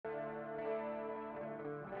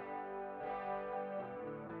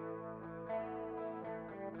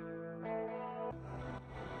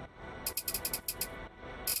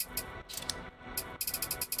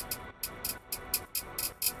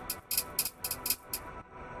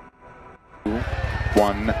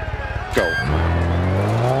1, go.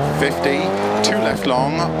 50, 2 left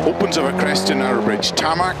long, opens over crest to narrow bridge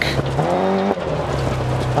tarmac.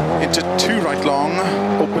 Into 2 right long,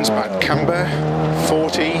 opens back camber,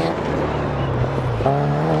 40.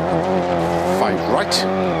 5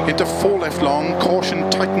 right, into 4 left long, caution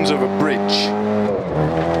tightens over bridge.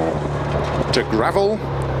 To gravel,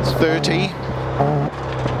 30.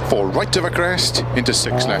 4 right over crest, into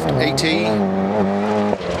 6 left, 80.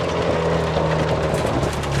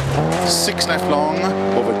 6 left long,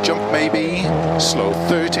 over jump maybe, slow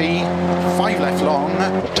 30. 5 left long,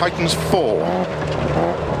 tightens 4.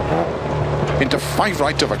 Into 5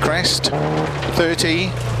 right over crest,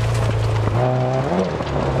 30.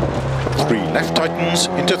 3 left tightens,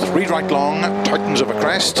 into 3 right long, tightens over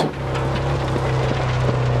crest.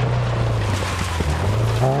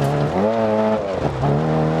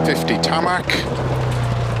 50 tarmac,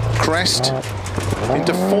 crest,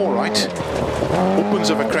 into 4 right,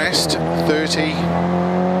 opens over crest, 30.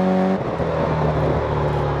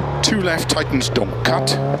 2 left tightens, don't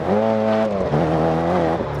cut.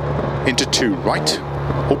 Into 2 right,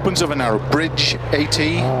 opens over narrow bridge,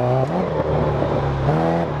 80.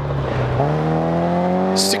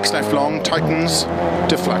 6 left long, tightens,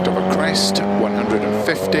 to flat over crest,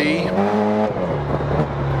 150.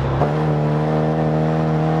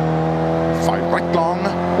 5 right long,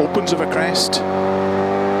 opens over crest.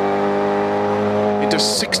 Into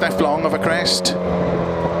 6 left long over crest.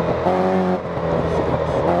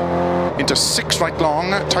 Into 6 right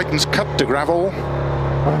long, tightens cut to gravel.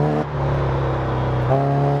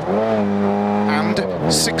 And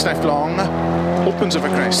 6 left long, opens over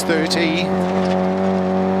crest, 30.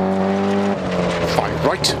 5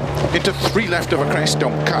 right, into 3 left over crest,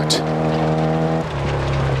 don't cut.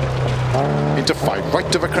 Into 5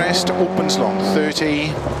 right over crest, opens long,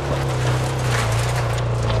 30.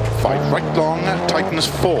 5 right long, tightens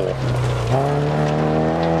 4.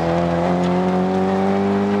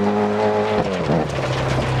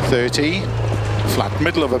 30. Flat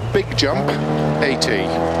middle of a big jump, 80.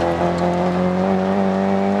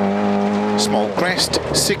 Small crest,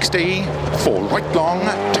 60. 4 right long,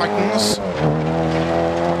 tightens.